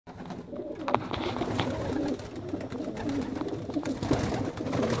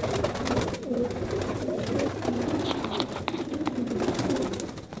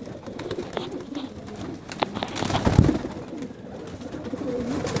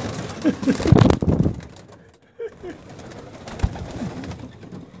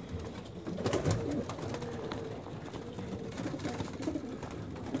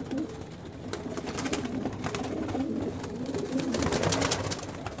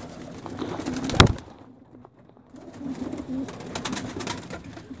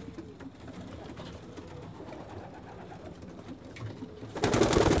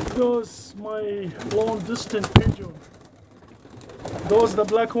Those my long distance pigeon. Those the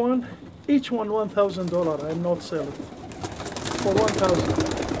black one, each one $1,000. I'm not selling for 1,000.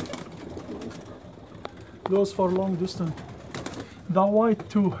 Those for long distance. The white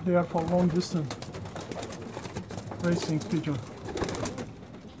too, they are for long distance racing pigeon.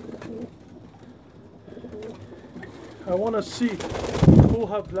 I want to see who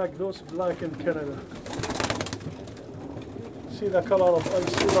have like those black in Canada. See the color of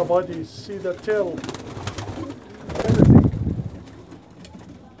eyes, see the body, see the tail, everything.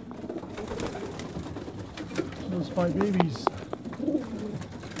 Those my babies.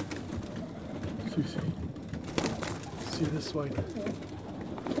 See this white.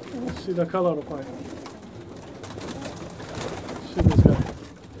 See the color of eye. See this guy.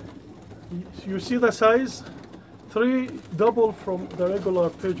 You see the size? 3 double from the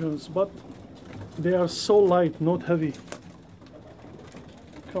regular pigeons, but they are so light, not heavy.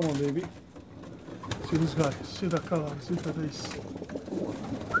 Come on, baby. See this guy. See the color. See the face.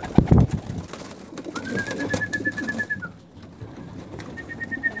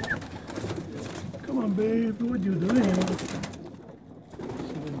 Come on, babe. What you doing?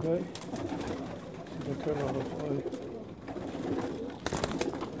 See this guy. See the color of eye.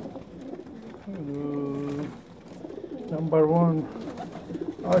 Hello. Number 1.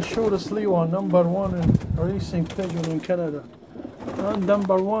 I showed us Leon, number 1 in racing pigeon in Canada. And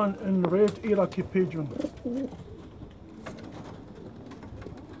number 1 in red Iraqi pigeon.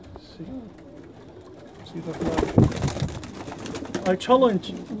 See the black. I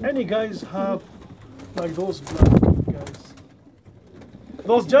challenge any guys have like those black guys.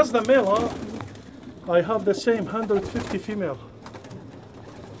 Those just the male, huh? I have the same 150 female.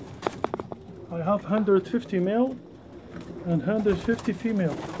 I have 150 male and 150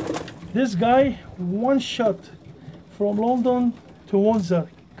 female. This guy, one shot from London to Windsor,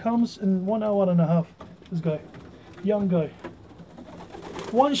 comes in 1 hour and a half. This guy, young guy.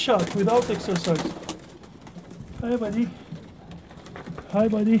 One shot without exercise. Hi buddy. Hi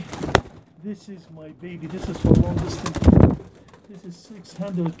buddy. This is my baby. This is for long distance. This is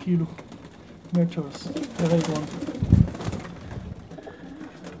 600 kilo meters. The right one.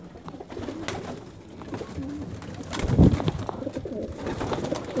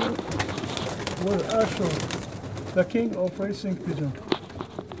 Well, Asher, the king of racing pigeon.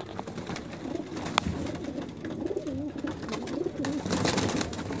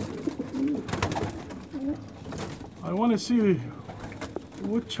 I want to see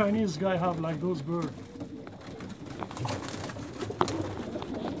what Chinese guy have like those birds.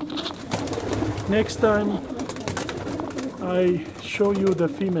 Next time I show you the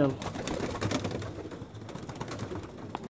female.